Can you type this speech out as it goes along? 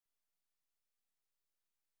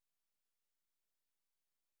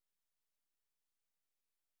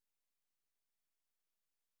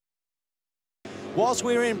Whilst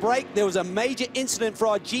we were in break, there was a major incident for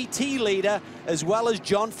our GT leader as well as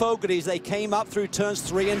John Fogarty as they came up through turns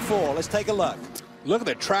 3 and 4. Let's take a look. Look at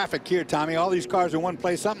the traffic here, Tommy. All these cars in one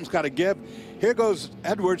place. Something's got to give. Here goes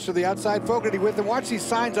Edwards to the outside. Fogarty with them. Watch these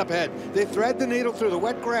signs up ahead. They thread the needle through the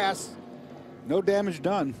wet grass. No damage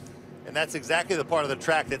done. And that's exactly the part of the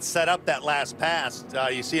track that set up that last pass.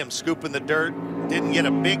 You see him scooping the dirt. Didn't get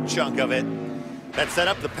a big chunk of it. That set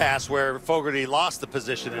up the pass where Fogarty lost the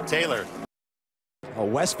position to Taylor. Oh,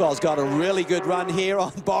 Westphal's got a really good run here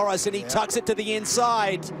on Boris, and he tucks it to the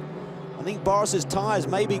inside. I think Boris's tires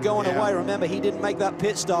may be going away. Remember, he didn't make that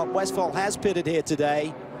pit stop. Westphal has pitted here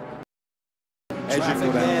today.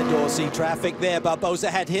 Traffic there, Dorsey. Traffic there. Barbosa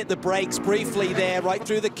had hit the brakes briefly there, right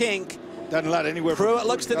through the kink. Doesn't let anywhere. Pruitt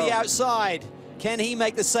looks to the outside. Can he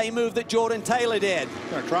make the same move that Jordan Taylor did?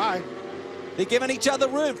 Gonna try. They're giving each other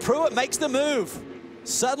room. Pruitt makes the move.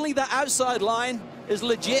 Suddenly, the outside line is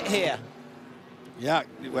legit here. Yeah,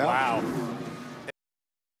 well. Wow.